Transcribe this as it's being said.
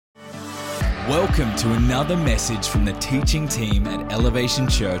Welcome to another message from the teaching team at Elevation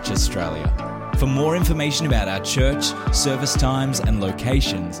Church Australia. For more information about our church, service times and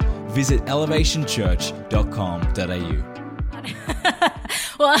locations, visit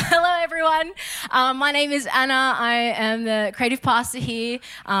elevationchurch.com.au. Well, hello everyone. My name is Anna. I am the creative pastor here,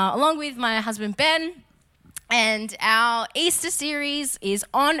 along with my husband Ben. And our Easter series is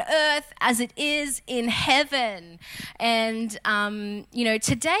On Earth as it is in heaven. And,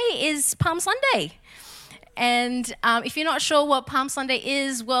 today is Palm Sunday. And if you're not sure what Palm Sunday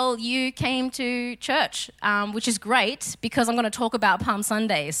is, well, you came to church, which is great because I'm going to talk about Palm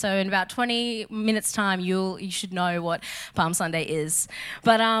Sunday. So in about 20 minutes' time, you should know what Palm Sunday is.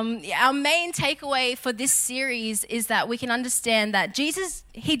 But our main takeaway for this series is that we can understand that Jesus,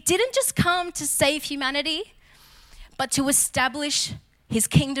 he didn't just come to save humanity, but to establish his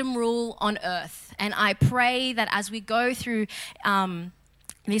kingdom rule on earth. And I pray that as we go through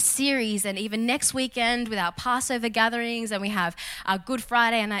this series, and even next weekend with our Passover gatherings, and we have our Good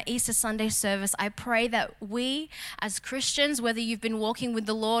Friday and our Easter Sunday service, I pray that we as Christians, whether you've been walking with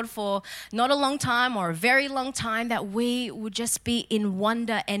the Lord for not a long time or a very long time, that we would just be in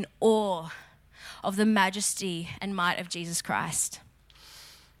wonder and awe of the majesty and might of Jesus Christ.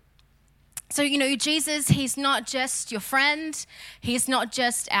 So, Jesus, he's not just your friend. He's not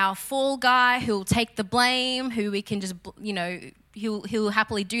just our fall guy who'll take the blame, who we can just, he'll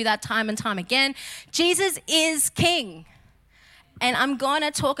happily do that time and time again. Jesus is king. And I'm going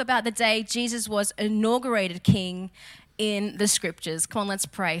to talk about the day Jesus was inaugurated king in the scriptures. Come on, let's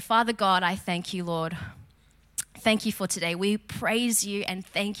pray. Father God, I thank you, Lord. Thank you for today. We praise you and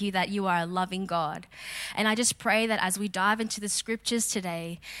thank you that you are a loving God. And I just pray that as we dive into the scriptures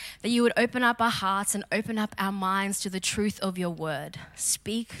today, that you would open up our hearts and open up our minds to the truth of your word.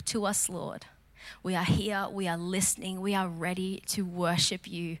 Speak to us, Lord. We are here, we are listening, we are ready to worship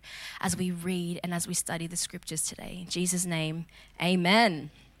you as we read and as we study the scriptures today. In Jesus' name, amen.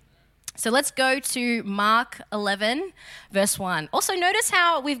 So let's go to Mark 11, verse 1. Also, notice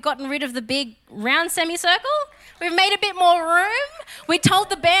how we've gotten rid of the big round semicircle? We've made a bit more room. We told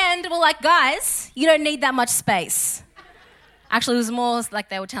the band, we're like, guys, you don't need that much space. Actually, it was more like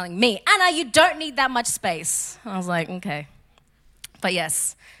they were telling me, Anna, you don't need that much space. I was like, okay. But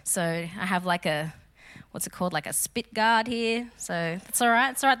yes, so I have like a spit guard here. So that's all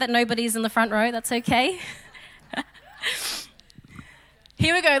right. It's all right that nobody's in the front row. That's okay.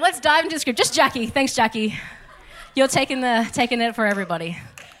 Here we go. Let's dive into the script. Just Jackie. Thanks, Jackie. You're taking it for everybody.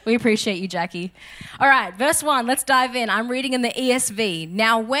 We appreciate you, Jackie. All right, verse 1. Let's dive in. I'm reading in the ESV.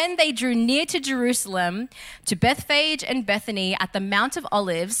 Now, when they drew near to Jerusalem, to Bethphage and Bethany at the Mount of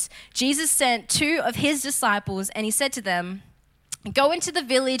Olives, Jesus sent 2 of his disciples, and he said to them, "Go into the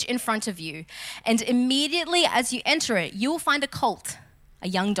village in front of you, and immediately as you enter it, you will find a colt, a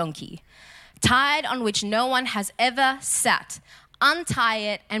young donkey, tied on which no one has ever sat. Untie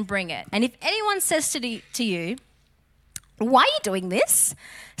it and bring it. And if anyone says to you, 'Why are you doing this?'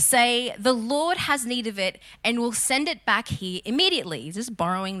 say, 'The Lord has need of it and will send it back here immediately.'" He's just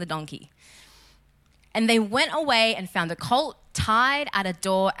borrowing the donkey. And they went away and found the colt tied at a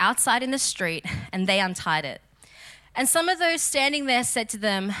door outside in the street, and they untied it. And some of those standing there said to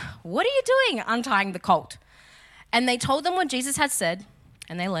them, "What are you doing untying the colt?" And they told them what Jesus had said,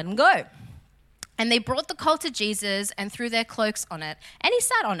 and they let him go. And they brought the colt to Jesus and threw their cloaks on it, and he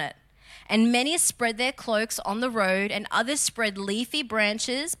sat on it. And many spread their cloaks on the road, and others spread leafy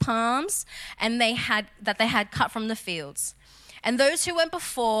branches, palms, and they had cut from the fields. And those who went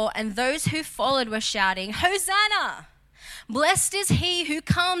before and those who followed were shouting, "Hosanna! Blessed is he who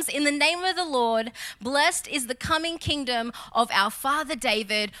comes in the name of the Lord. Blessed is the coming kingdom of our father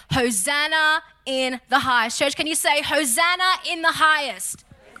David. Hosanna in the highest." Church, can you say Hosanna in the highest?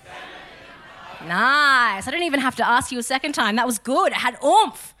 Nice. I don't even have to ask you a second time. That was good. It had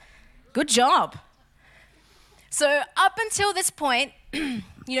oomph. Good job. So up until this point,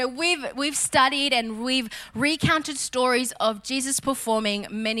 we've studied and we've recounted stories of Jesus performing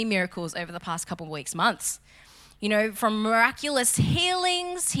many miracles over the past couple of weeks, months. From miraculous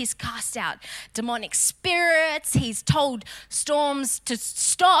healings, he's cast out demonic spirits, he's told storms to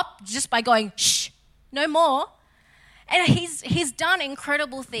stop just by going, "Shh, no more." And he's done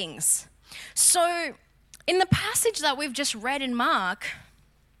incredible things. So in the passage that we've just read in Mark,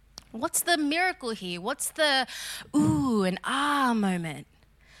 what's the miracle here? What's the ooh and ah moment?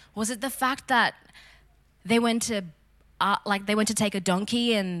 Was it the fact that they went to take a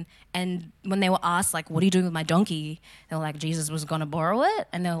donkey and when they were asked, like, "What are you doing with my donkey?" They were like, "Jesus was going to borrow it."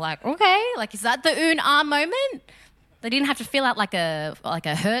 And they were like, "Okay, like, is that the ooh and ah moment?" They didn't have to fill out like a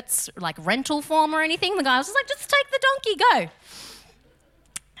Hertz rental form or anything. The guy was just like, "Just take the donkey, go."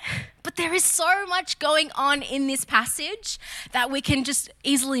 But there is so much going on in this passage that we can just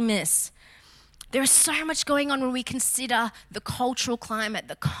easily miss. There is so much going on when we consider the cultural climate,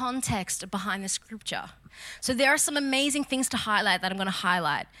 the context behind the scripture. So there are some amazing things to highlight that I'm going to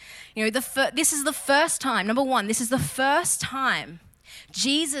highlight. You know, this is the first time, number one, this is the first time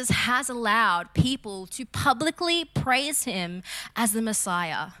Jesus has allowed people to publicly praise him as the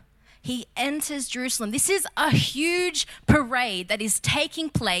Messiah. He enters Jerusalem. This is a huge parade that is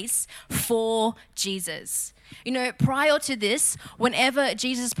taking place for Jesus. You know, prior to this, whenever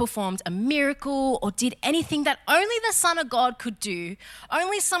Jesus performed a miracle or did anything that only the Son of God could do,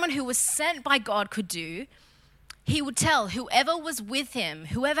 only someone who was sent by God could do, he would tell whoever was with him,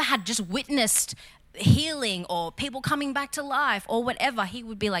 whoever had just witnessed healing or people coming back to life or whatever, he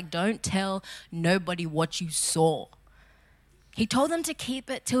would be like, don't tell nobody what you saw. He told them to keep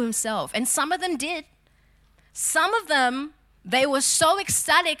it to himself. And some of them did. Some of them, they were so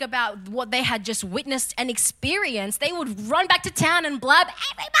ecstatic about what they had just witnessed and experienced, they would run back to town and blab,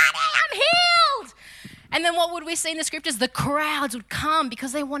 everybody, I'm healed. And then what would we see in the scriptures? The crowds would come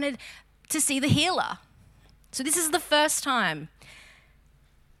because they wanted to see the healer. So this is the first time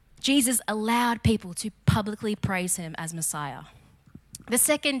Jesus allowed people to publicly praise him as Messiah. The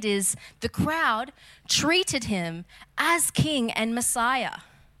second is the crowd treated him as king and Messiah.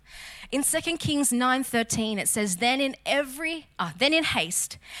 In 2 Kings 9:13, it says, Then in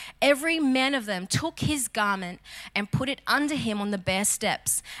haste, every man of them took his garment and put it under him on the bare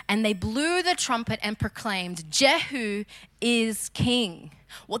steps, and they blew the trumpet and proclaimed, Jehu is king.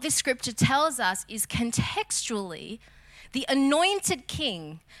 What this scripture tells us is contextually, the anointed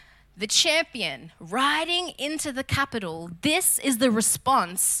king, the champion, riding into the capital, this is the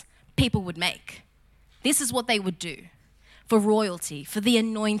response people would make. This is what they would do for royalty, for the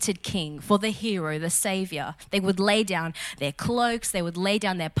anointed king, for the hero, the savior. They would lay down their cloaks, they would lay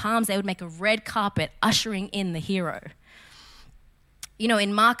down their palms, they would make a red carpet ushering in the hero. You know,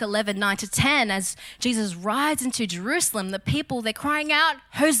 in Mark 11:9-10, as Jesus rides into Jerusalem, the people, they're crying out,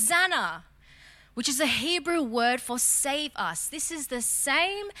 Hosanna, which is a Hebrew word for save us. This is the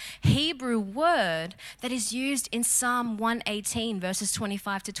same Hebrew word that is used in Psalm 118, verses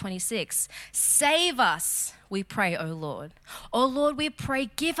 25-26. Save us, we pray, O Lord. O Lord, we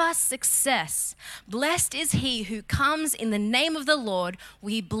pray, give us success. Blessed is he who comes in the name of the Lord.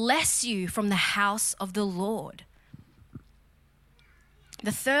 We bless you from the house of the Lord.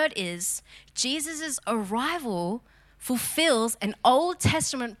 The third is Jesus' arrival fulfills an Old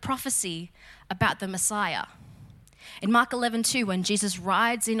Testament prophecy about the Messiah. In Mark 11:2, when Jesus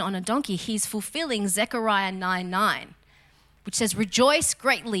rides in on a donkey, he's fulfilling Zechariah 9:9, which says, Rejoice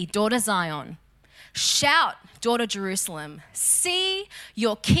greatly, daughter Zion. Shout, daughter Jerusalem. See,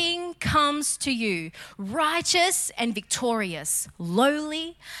 your king comes to you, righteous and victorious,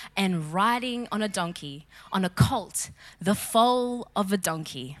 lowly and riding on a donkey, on a colt, the foal of a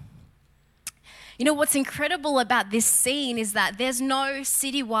donkey. You know, what's incredible about this scene is that there's no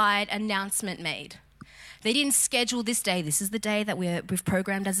citywide announcement made. They didn't schedule this day. This is the day that we've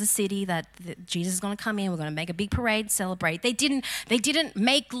programmed as a city that Jesus is going to come in. We're going to make a big parade, celebrate. They didn't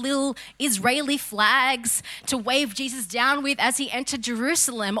make little Israeli flags to wave Jesus down with as he entered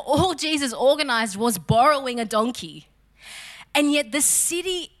Jerusalem. All Jesus organized was borrowing a donkey. And yet the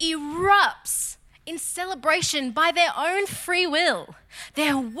city erupts in celebration by their own free will.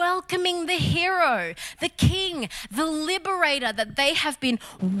 They're welcoming the hero, the king, the liberator that they have been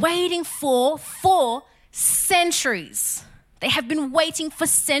waiting for centuries. They have been waiting for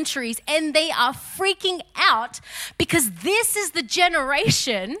centuries, and they are freaking out because this is the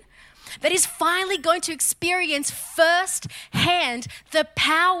generation that is finally going to experience firsthand the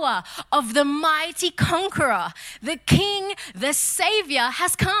power of the mighty conqueror. The king, the savior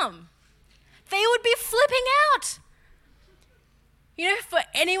has come. They would be flipping out. You know, for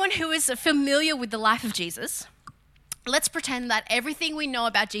anyone who is familiar with the life of Jesus, let's pretend that everything we know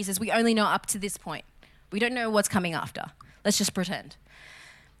about Jesus, we only know up to this point. We don't know what's coming after. Let's just pretend.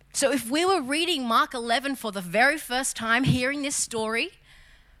 So if we were reading Mark 11 for the very first time, hearing this story,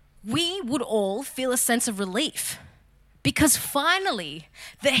 we would all feel a sense of relief. Because finally,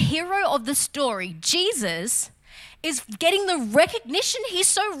 the hero of the story, Jesus, is getting the recognition he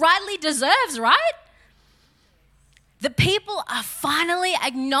so rightly deserves, right? The people are finally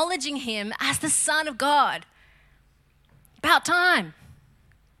acknowledging him as the Son of God. About time.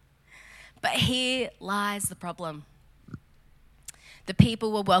 But here lies the problem. The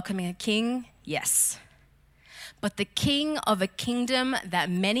people were welcoming a king, yes. But the king of a kingdom that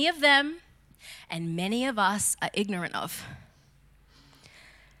many of them and many of us are ignorant of.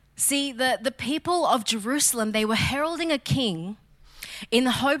 See, the people of Jerusalem, they were heralding a king in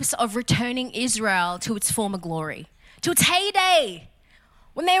the hopes of returning Israel to its former glory, to its heyday,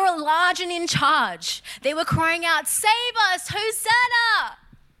 when they were large and in charge. They were crying out, "Save us, Hosanna!"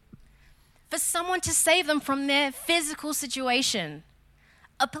 For someone to save them from their physical situation.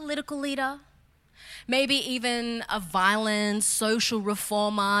 A political leader, maybe even a violent social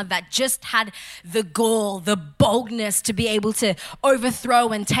reformer that just had the gall, the boldness to be able to overthrow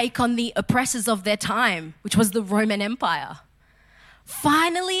and take on the oppressors of their time, which was the Roman Empire.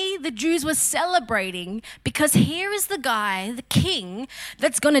 Finally, the Jews were celebrating because here is the guy, the king,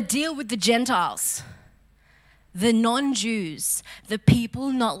 that's going to deal with the Gentiles. The non-Jews, the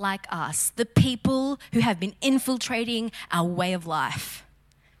people not like us, the people who have been infiltrating our way of life.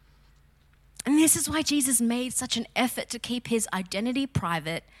 And this is why Jesus made such an effort to keep his identity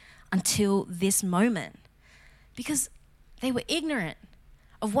private until this moment. Because they were ignorant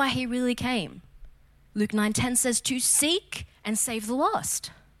of why he really came. Luke 9:10 says to seek and save the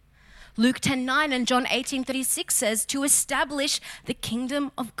lost. Luke 10:9 and John 18:36 says to establish the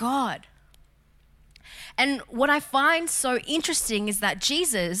kingdom of God. And what I find so interesting is that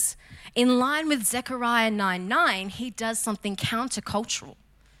Jesus, in line with Zechariah 9:9, he does something countercultural.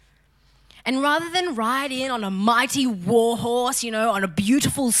 And rather than ride in on a mighty war horse, on a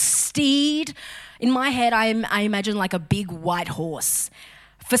beautiful steed, in my head, I imagine like a big white horse.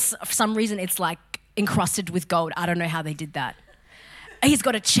 For some reason, it's like encrusted with gold. I don't know how they did that. He's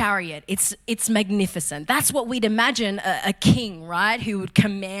got a chariot. It's magnificent. That's what we'd imagine a king, right? Who would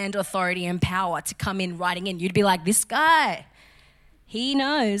command authority and power to come in riding in. You'd be like, this guy, he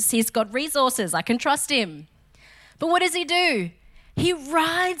knows. He's got resources. I can trust him. But what does he do? He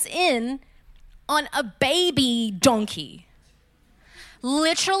rides in on a baby donkey.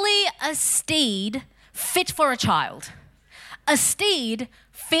 Literally a steed fit for a child. A steed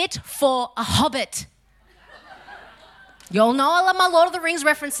fit for a hobbit. Y'all know I love my Lord of the Rings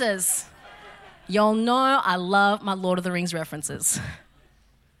references.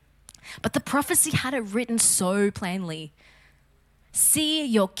 But the prophecy had it written so plainly. See,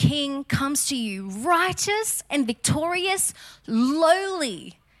 your king comes to you righteous and victorious,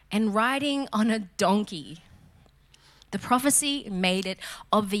 lowly, and riding on a donkey. The prophecy made it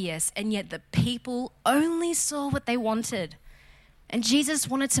obvious, and yet the people only saw what they wanted. And Jesus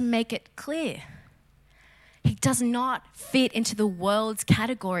wanted to make it clear. He does not fit into the world's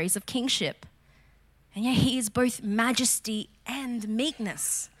categories of kingship. And yet he is both majesty and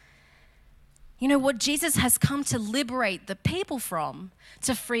meekness. You know, what Jesus has come to liberate the people from,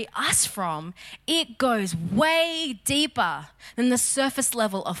 to free us from, it goes way deeper than the surface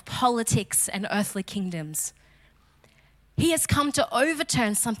level of politics and earthly kingdoms. He has come to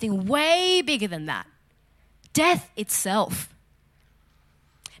overturn something way bigger than that, death itself.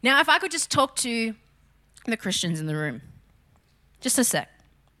 Now, if I could just talk to the Christians in the room, just a sec.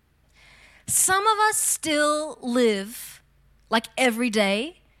 Some of us still live like every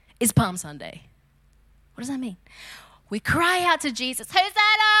day is Palm Sunday. What does that mean? We cry out to Jesus,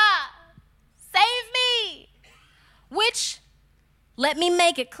 Hosanna, save me, which, let me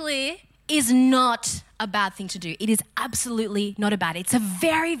make it clear, is not a bad thing to do. It is absolutely not a bad. It's a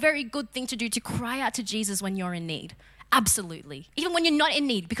very, very good thing to do, to cry out to Jesus when you're in need. Absolutely. Even when you're not in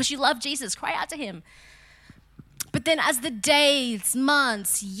need, because you love Jesus, cry out to him. But then as the days,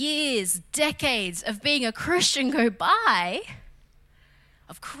 months, years, decades of being a Christian go by,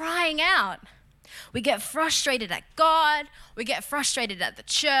 of crying out, we get frustrated at God, we get frustrated at the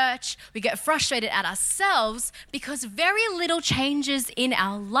church, we get frustrated at ourselves because very little changes in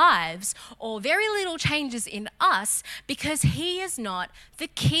our lives, or very little changes in us, because he is not the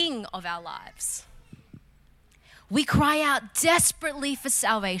king of our lives. We cry out desperately for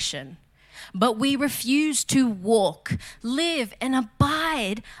salvation, but we refuse to walk, live, and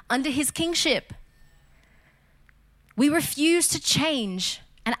abide under his kingship. We refuse to change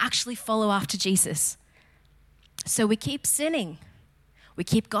and actually follow after Jesus. So we keep sinning, we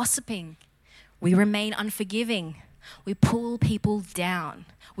keep gossiping, we remain unforgiving, we pull people down,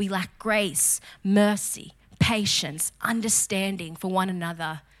 we lack grace, mercy, patience, understanding for one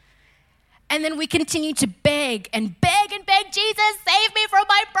another. And then we continue to beg and beg and beg, Jesus, save me from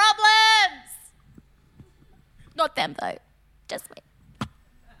my problems. Not them though, just me.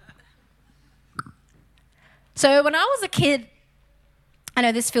 So when I was a kid, I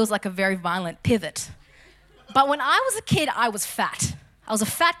know this feels like a very violent pivot, but when I was a kid, I was fat. I was a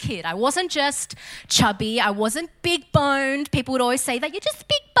fat kid. I wasn't just chubby. I wasn't big-boned. People would always say that you're just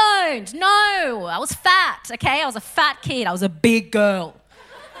big-boned. No, I was fat, okay? I was a fat kid. I was a big girl,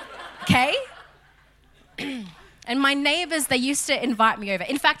 okay? And my neighbors, they used to invite me over.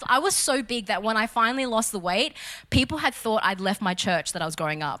 In fact, I was so big that when I finally lost the weight, people had thought I'd left my church that I was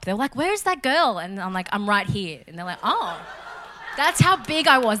growing up. They were like, where's that girl? And I'm like, I'm right here. And they're like, oh, that's how big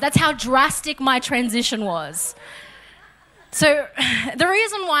I was. That's how drastic my transition was. So the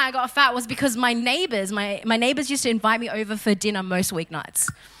reason why I got fat was because my neighbors used to invite me over for dinner most weeknights.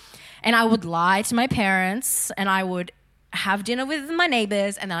 And I would lie to my parents and I would have dinner with my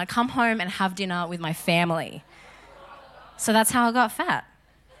neighbors and then I'd come home and have dinner with my family. So that's how I got fat.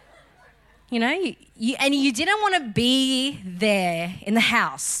 You know, you didn't want to be there in the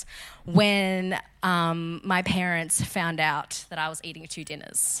house when my parents found out that I was eating 2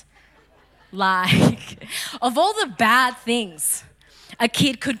 dinners. Like, of all the bad things a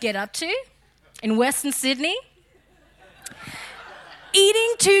kid could get up to in Western Sydney,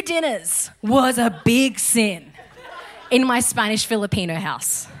 eating 2 dinners was a big sin in my Spanish Filipino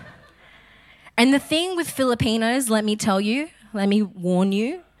house. And the thing with Filipinos, let me warn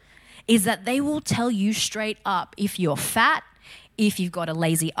you, is that they will tell you straight up if you're fat, if you've got a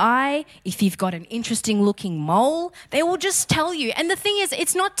lazy eye, if you've got an interesting looking mole, they will just tell you. And the thing is,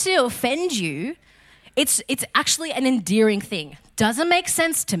 it's not to offend you. It's actually an endearing thing. Doesn't make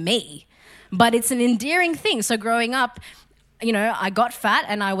sense to me, but it's an endearing thing. So growing up, you know, I got fat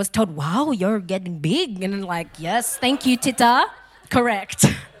and I was told, wow, you're getting big. And I'm like, yes, thank you, Tita. Correct.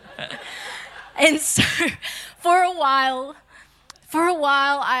 And so for a while,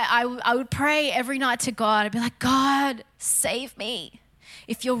 I would pray every night to God. I'd be like, God, save me.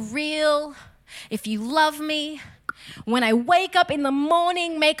 If you're real, if you love me, when I wake up in the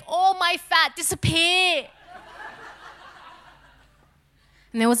morning, make all my fat disappear.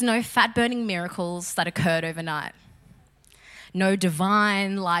 And there was no fat-burning miracles that occurred overnight. No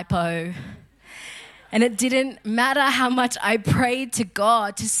divine lipo. And it didn't matter how much I prayed to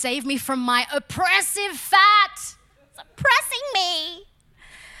God to save me from my oppressive fat. It's oppressing me.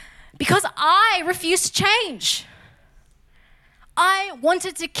 Because I refused to change. I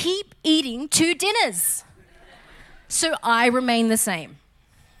wanted to keep eating 2 dinners. So I remained the same.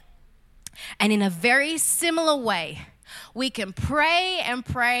 And in a very similar way, we can pray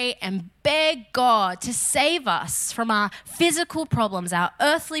and beg God to save us from our physical problems, our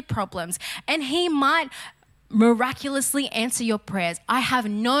earthly problems, and He might miraculously answer your prayers. I have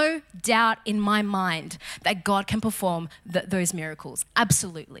no doubt in my mind that God can perform those miracles.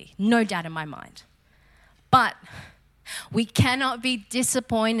 Absolutely. No doubt in my mind. But we cannot be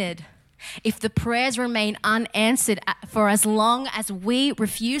disappointed if the prayers remain unanswered for as long as we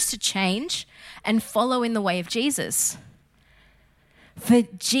refuse to change and follow in the way of Jesus. For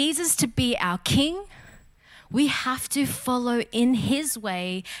Jesus to be our King, we have to follow in His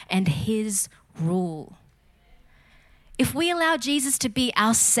way and His rule. If we allow Jesus to be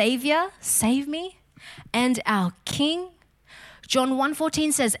our Savior, save me, and our King, John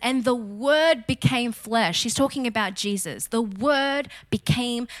 1:14 says, and the Word became flesh. He's talking about Jesus. The Word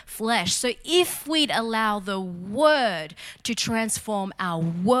became flesh. So if we'd allow the Word to transform our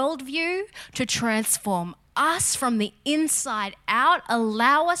worldview, to transform us from the inside out,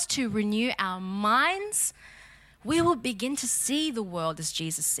 allow us to renew our minds, we will begin to see the world as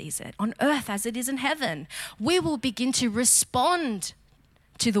Jesus sees it, on earth as it is in heaven. We will begin to respond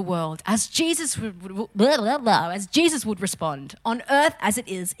to the world as Jesus would respond, on earth as it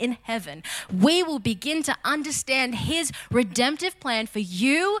is in heaven. We will begin to understand His redemptive plan for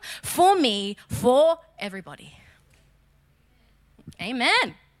you, for me, for everybody.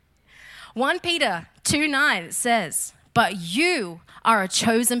 Amen. 1 Peter 2:9 says, but you are a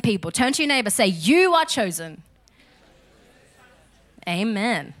chosen people. Turn to your neighbor, say, you are chosen.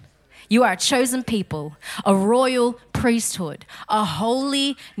 Amen. You are a chosen people, a royal priesthood, a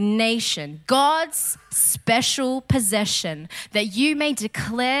holy nation, God's special possession, that you may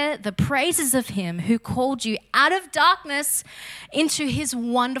declare the praises of Him who called you out of darkness into His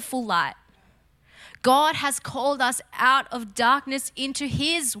wonderful light. God has called us out of darkness into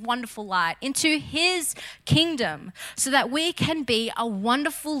His wonderful light, into His kingdom, so that we can be a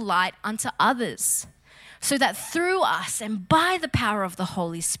wonderful light unto others. So that through us and by the power of the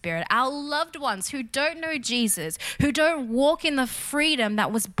Holy Spirit, our loved ones who don't know Jesus, who don't walk in the freedom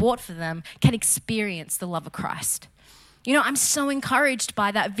that was bought for them, can experience the love of Christ. You know, I'm so encouraged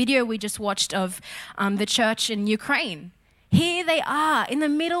by that video we just watched of the church in Ukraine. Here they are in the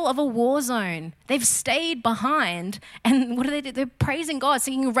middle of a war zone. They've stayed behind. And what do? They're praising God,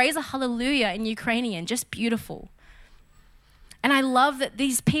 singing Raise a Hallelujah in Ukrainian. Just beautiful. And I love that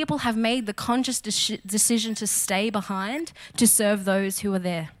these people have made the conscious decision to stay behind to serve those who are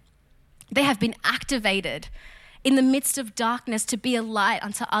there. They have been activated in the midst of darkness to be a light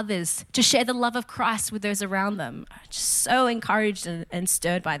unto others, to share the love of Christ with those around them. Just so encouraged and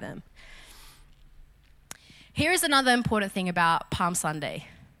stirred by them. Here is another important thing about Palm Sunday.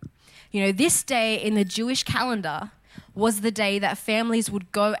 This day in the Jewish calendar was the day that families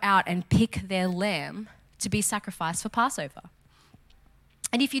would go out and pick their lamb to be sacrificed for Passover.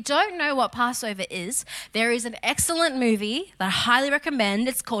 And if you don't know what Passover is, there is an excellent movie that I highly recommend.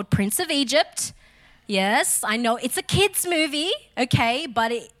 It's called Prince of Egypt. Yes, I know it's a kids' movie, okay,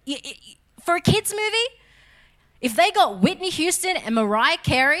 but for a kids' movie, if they got Whitney Houston and Mariah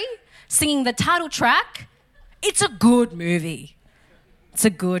Carey singing the title track, it's a good movie. It's a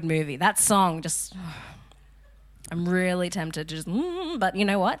good movie. That song just, I'm really tempted to just, but you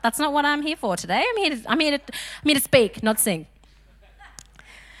know what? That's not what I'm here for today. I'm here to speak, not sing.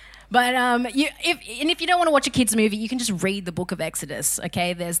 But if you don't want to watch a kids' movie, you can just read the book of Exodus,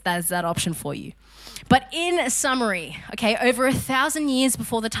 okay? There's that option for you. But in summary, okay, over 1,000 years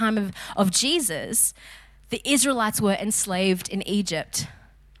before the time of Jesus, the Israelites were enslaved in Egypt.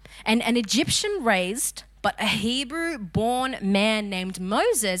 And an Egyptian-raised but a Hebrew-born man named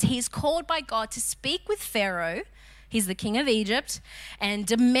Moses, he's called by God to speak with Pharaoh, he's the king of Egypt, and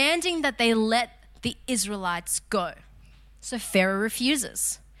demanding that they let the Israelites go. So Pharaoh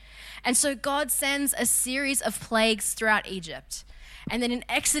refuses. And so God sends a series of plagues throughout Egypt. And then in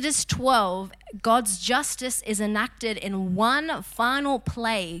Exodus 12, God's justice is enacted in one final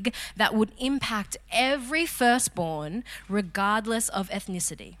plague that would impact every firstborn, regardless of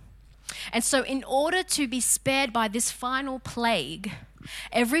ethnicity. And so in order to be spared by this final plague,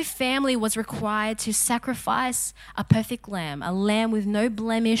 every family was required to sacrifice a perfect lamb, a lamb with no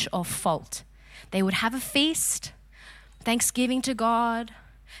blemish or fault. They would have a feast, thanksgiving to God.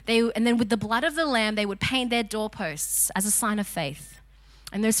 And then with the blood of the lamb, they would paint their doorposts as a sign of faith.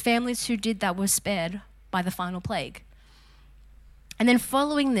 And those families who did that were spared by the final plague. And then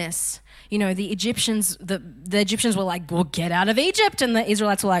following this, the Egyptians were like, well, get out of Egypt. And the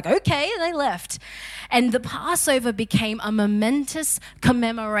Israelites were like, okay, and they left. And the Passover became a momentous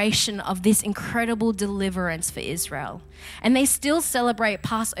commemoration of this incredible deliverance for Israel. And they still celebrate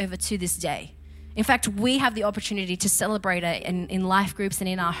Passover to this day. In fact, we have the opportunity to celebrate it in life groups and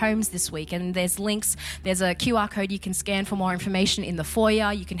in our homes this week. And there's links. There's a QR code you can scan for more information in the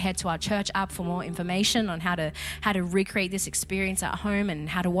foyer. You can head to our church app for more information on how to recreate this experience at home and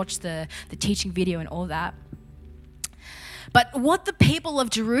how to watch the teaching video and all that. But what the people of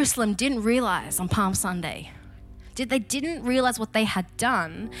Jerusalem didn't realize on Palm Sunday, they didn't realize what they had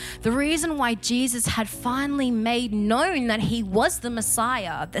done. The reason why Jesus had finally made known that he was the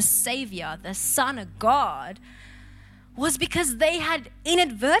Messiah, the Savior, the Son of God, was because they had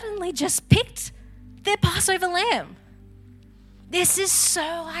inadvertently just picked their Passover lamb. This is so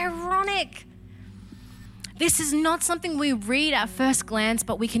ironic. This is not something we read at first glance,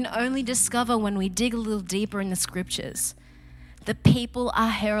 but we can only discover when we dig a little deeper in the scriptures. The people are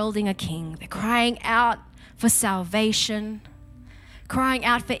heralding a king. They're crying out for salvation, crying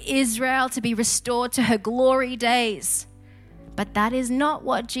out for Israel to be restored to her glory days. But that is not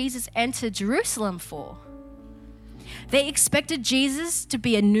what Jesus entered Jerusalem for. They expected Jesus to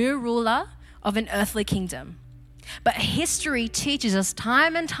be a new ruler of an earthly kingdom. But history teaches us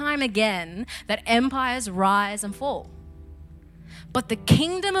time and time again that empires rise and fall. But the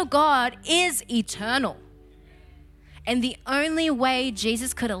kingdom of God is eternal. And the only way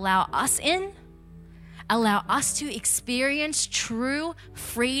Jesus could allow us to experience true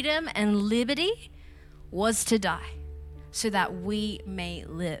freedom and liberty, was to die so that we may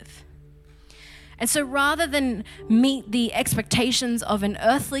live. And so rather than meet the expectations of an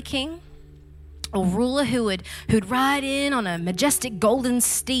earthly king or ruler who'd ride in on a majestic golden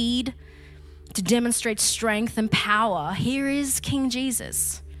steed to demonstrate strength and power, here is King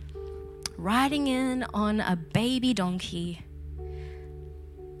Jesus riding in on a baby donkey,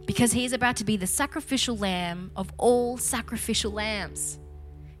 because he's about to be the sacrificial lamb of all sacrificial lambs.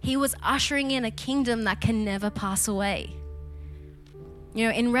 He was ushering in a kingdom that can never pass away.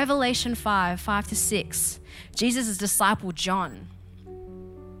 In Revelation 5:5-6, Jesus' disciple John,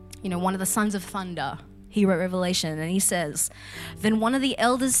 one of the sons of thunder, he wrote Revelation, and he says, "Then one of the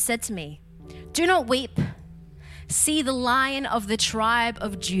elders said to me, 'Do not weep. See, the Lion of the tribe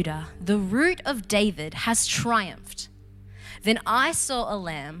of Judah, the Root of David, has triumphed.' Then I saw a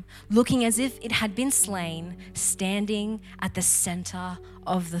lamb looking as if it had been slain, standing at the center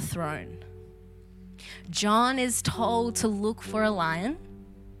of the throne." John is told to look for a lion,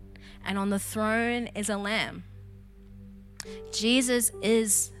 and on the throne is a lamb. Jesus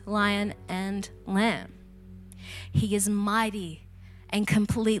is lion and lamb. He is mighty and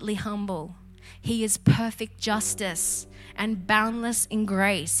completely humble. He is perfect justice and boundless in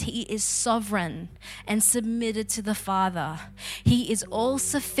grace. He is sovereign and submitted to the Father. He is all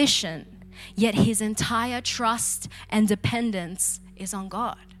sufficient, yet his entire trust and dependence is on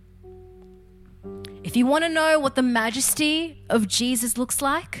God. If you want to know what the majesty of Jesus looks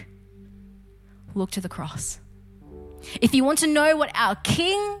like, look to the cross. If you want to know what our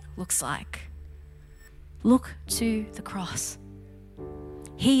King looks like, look to the cross.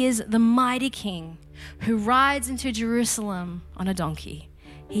 He is the mighty King who rides into Jerusalem on a donkey.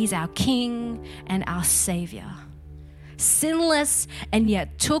 He's our King and our Savior. Sinless, and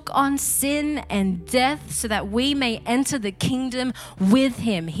yet took on sin and death so that we may enter the kingdom with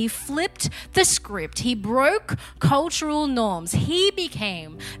him. He flipped the script. He broke cultural norms. He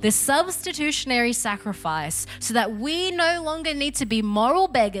became the substitutionary sacrifice so that we no longer need to be moral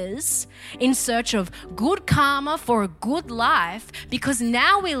beggars in search of good karma for a good life, because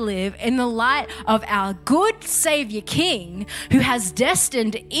now we live in the light of our good Savior King, who has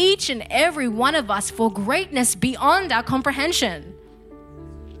destined each and every one of us for greatness beyond our comprehension.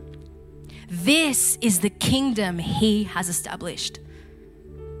 This is the kingdom he has established.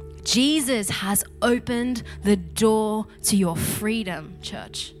 Jesus has opened the door to your freedom,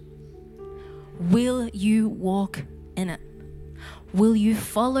 church. Will you walk in it? Will you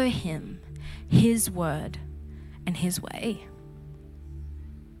follow him, his word, and his way?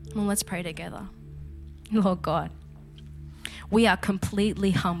 Well, let's pray together. Lord God, we are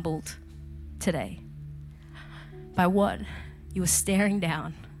completely humbled today by what you were staring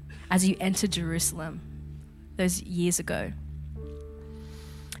down as you entered Jerusalem those years ago.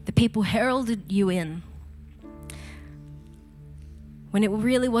 The people heralded you in when it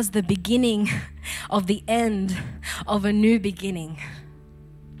really was the beginning of the end of a new beginning.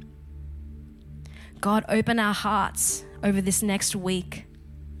 God, open our hearts over this next week.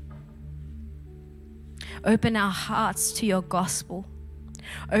 Open our hearts to your gospel.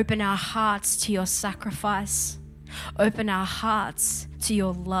 Open our hearts to your sacrifice. Open our hearts to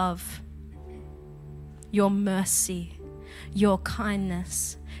your love, your mercy, your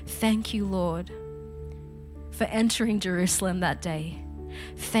kindness. Thank you, Lord, for entering Jerusalem that day.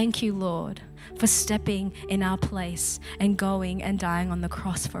 Thank you, Lord, for stepping in our place and going and dying on the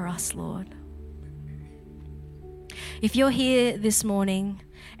cross for us, Lord. If you're here this morning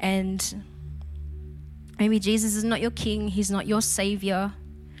and maybe Jesus is not your King, he's not your Savior,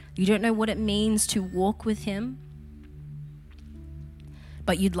 you don't know what it means to walk with him,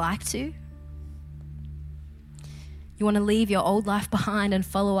 but you'd like to. You want to leave your old life behind and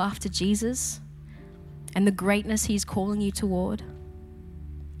follow after Jesus and the greatness he's calling you toward.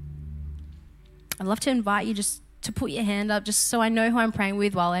 I'd love to invite you just to put your hand up, just so I know who I'm praying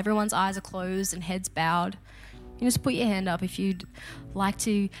with while everyone's eyes are closed and heads bowed. You just put your hand up if you'd like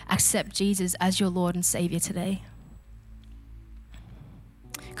to accept Jesus as your Lord and Savior today.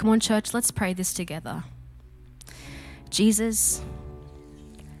 Come on, church, let's pray this together. Jesus,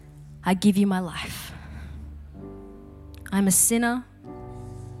 I give you my life. I'm a sinner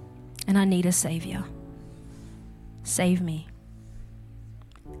and I need a Savior. Save me.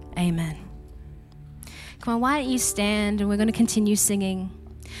 Amen. Come on, why don't you stand and we're going to continue singing.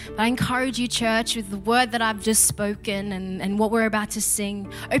 But I encourage you, church, with the word that I've just spoken and what we're about to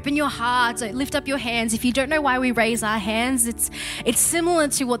sing, open your hearts, lift up your hands. If you don't know why we raise our hands, it's similar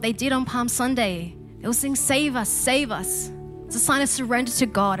to what they did on Palm Sunday. They'll sing, save us, save us. It's a sign of surrender to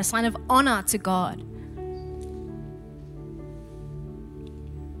God, a sign of honor to God.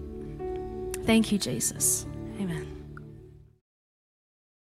 Thank you, Jesus. Amen.